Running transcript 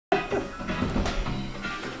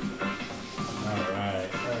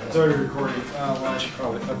It's already recording. Well, I should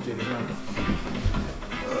probably update it now.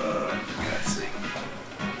 Let's see.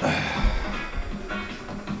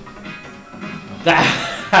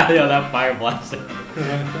 Yo, that fire blaster.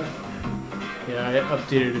 Yeah, I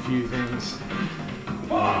updated a few things.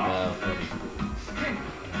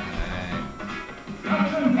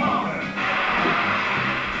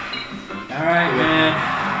 Alright, man.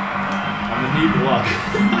 I'm gonna need luck.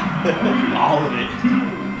 All of it.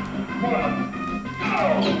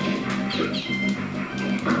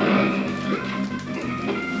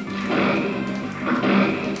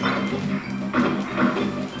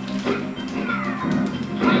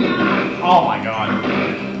 Oh my god.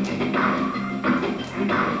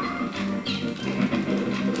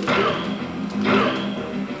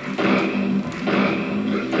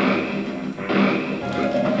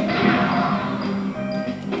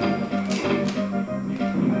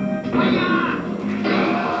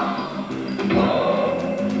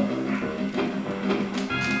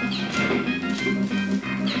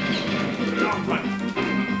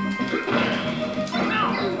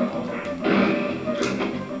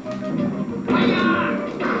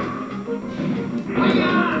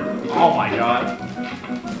 Oh my god.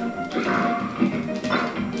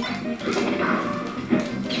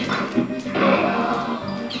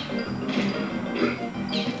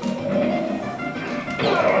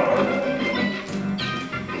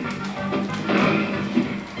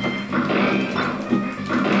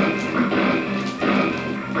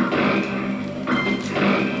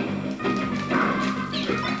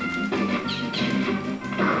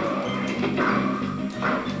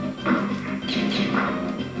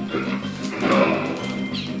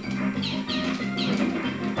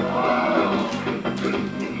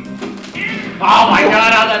 Oh my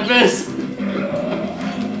god, how'd that miss?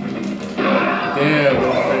 Damn,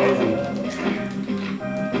 that's crazy.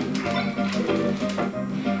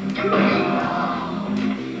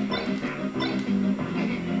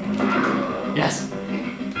 Yes.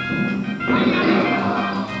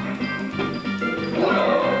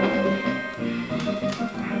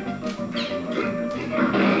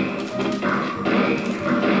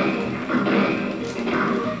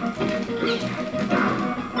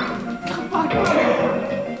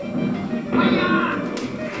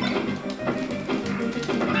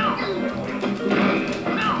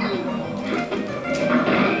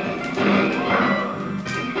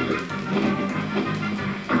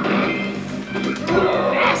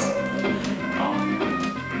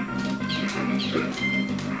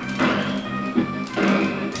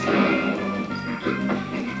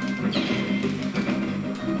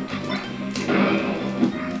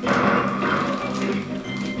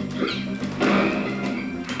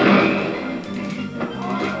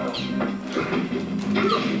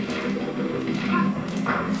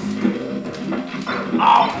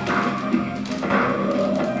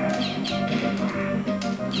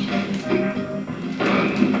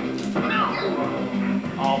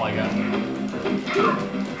 Oh my god.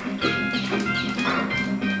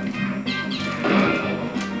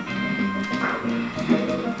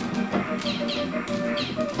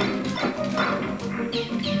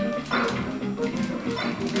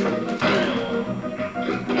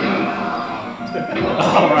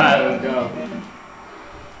 Alright, let's go.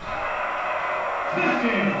 This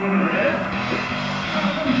game's winner is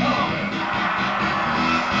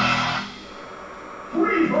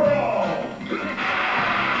free for all.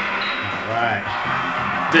 Alright.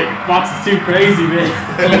 Dude, your box is too crazy, man.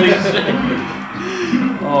 Holy shit.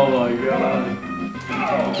 Oh my god.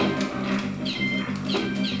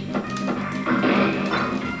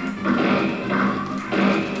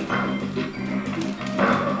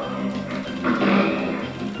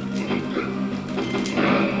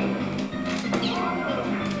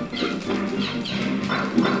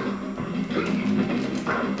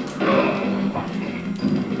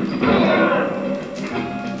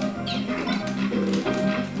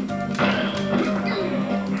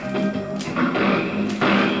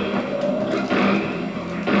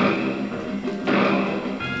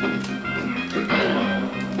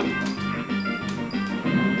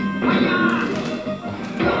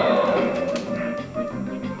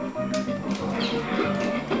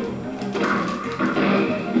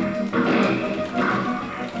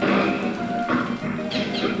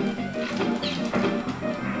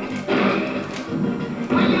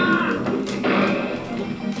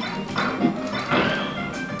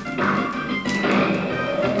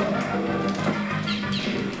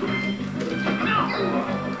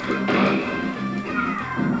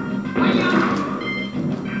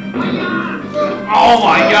 Oh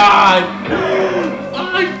my god!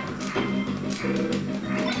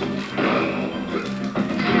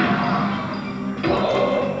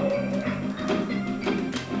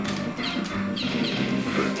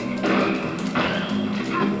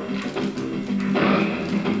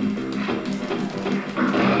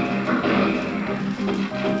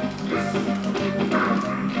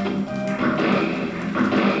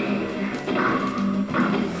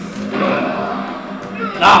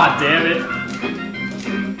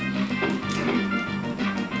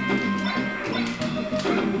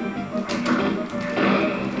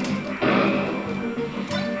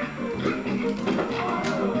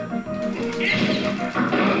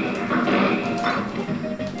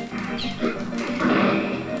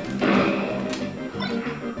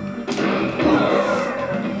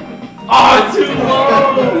 Oh, too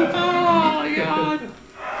low! Oh my god!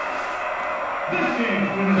 This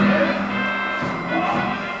game's winner is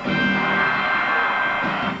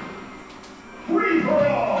free for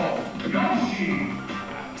all, Yoshi.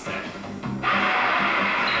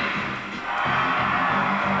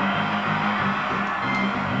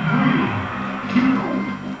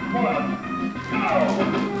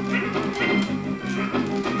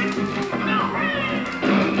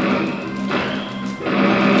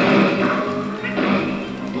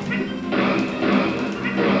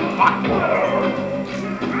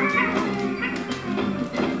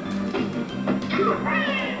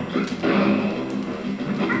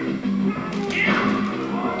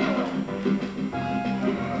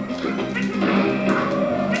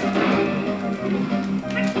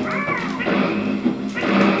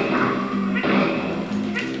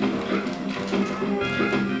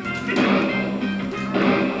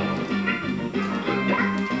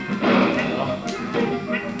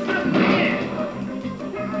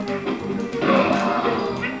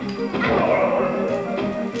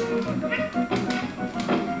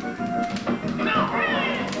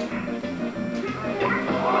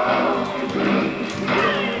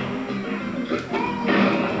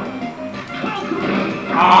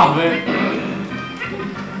 Ah, man.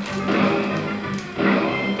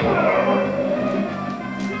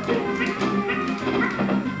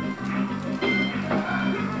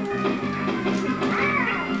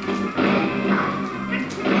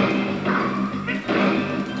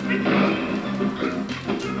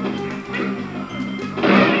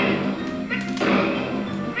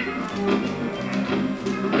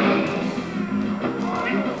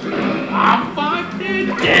 Ah, fuck, dude.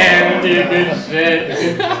 Damn, dude, good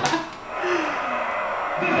shit.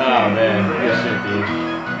 Oh, man. Good shit, dude.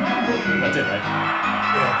 That's it, right?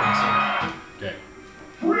 Yeah, I think Okay.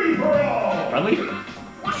 Free for all. Friendly? so.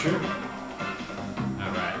 Sure.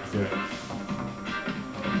 Alright, let's do it.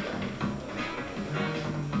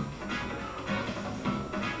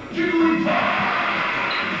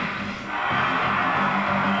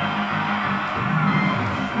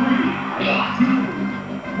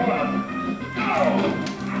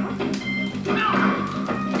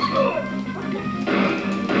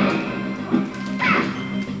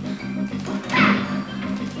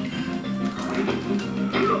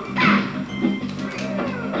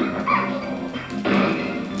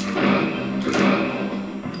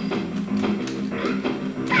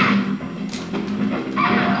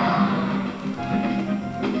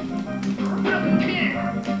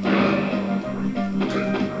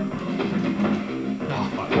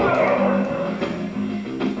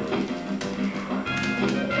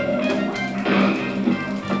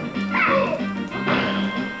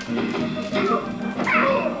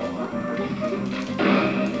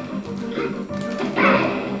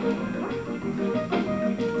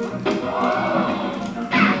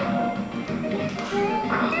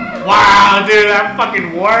 Wow, dude, that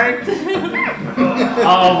fucking worked!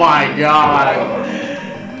 Oh my god.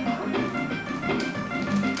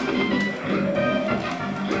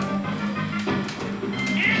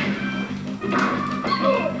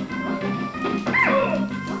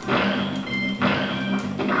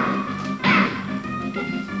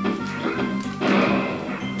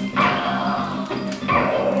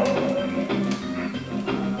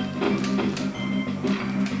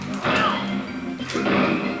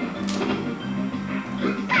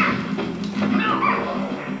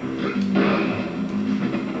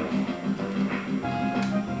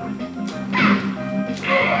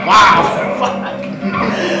 Wow! Fuck!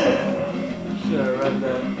 Should've read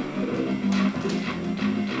that.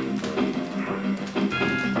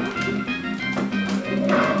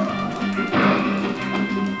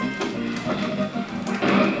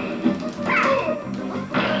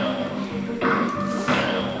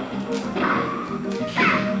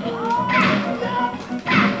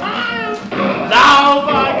 No!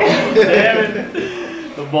 Fuck! Damn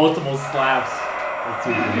it! The multiple slaps. That's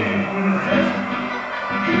too crazy.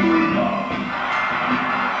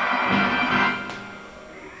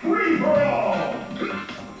 Free for all.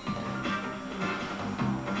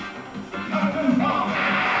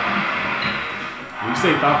 Would you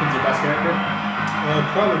say Falcon's your best character?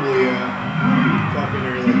 Probably, Falcon or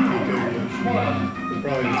like Pico or Yoshi. But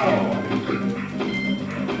probably just Falcon.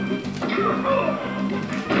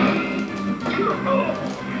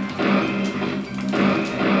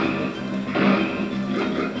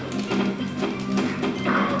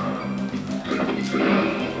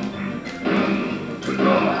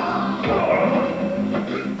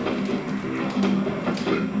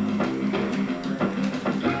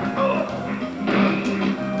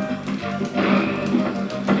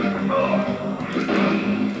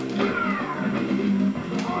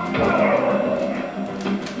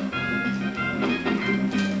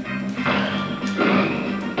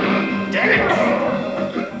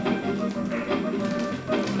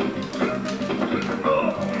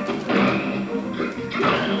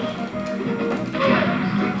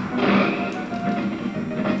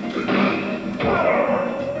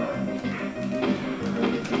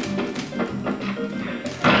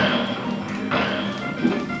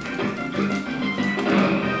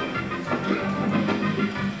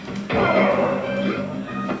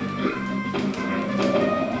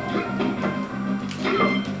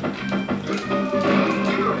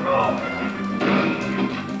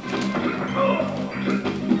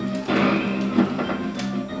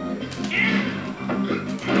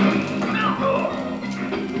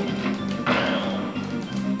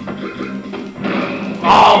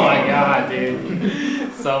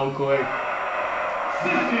 game. So quick.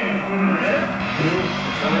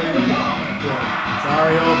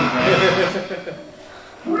 Sorry, over, man.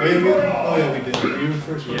 Oh yeah, we did. You were the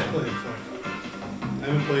first one to Yeah. play. Fuck. I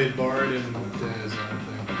haven't played Bard and Daz, I don't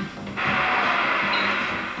think.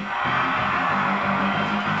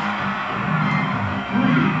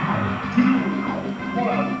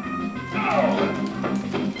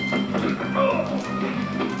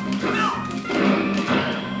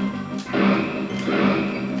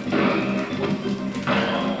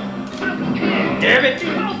 Damn it!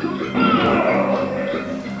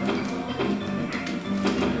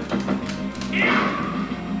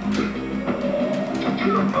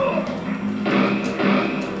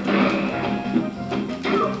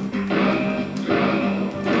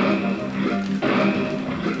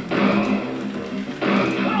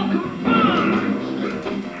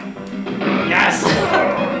 Yes!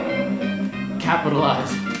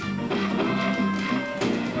 Capitalize.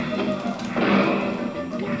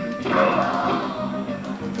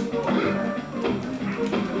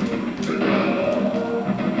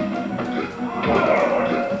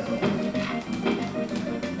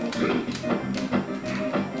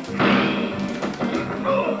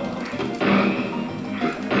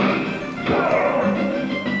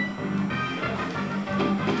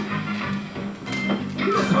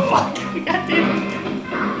 Fuck, God damn it.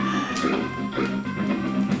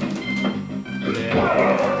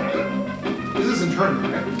 This isn't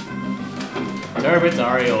tournament, right? Turbot's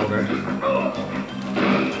already over.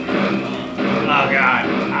 Oh god.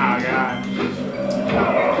 Oh god.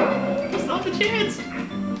 Stop the chance.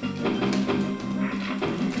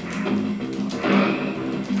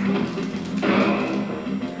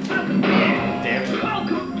 Damn it.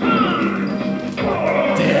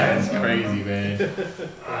 Damn, that's crazy, man.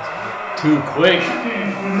 Too quick.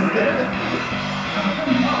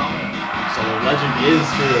 So the legend is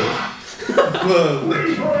true. Whoa.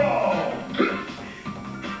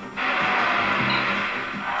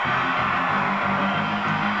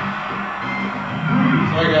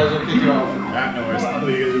 Sorry guys, I'll kick you off. Ah, no worries. Oh,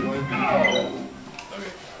 you guys are playing?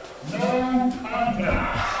 No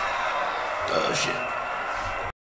contest. Oh shit.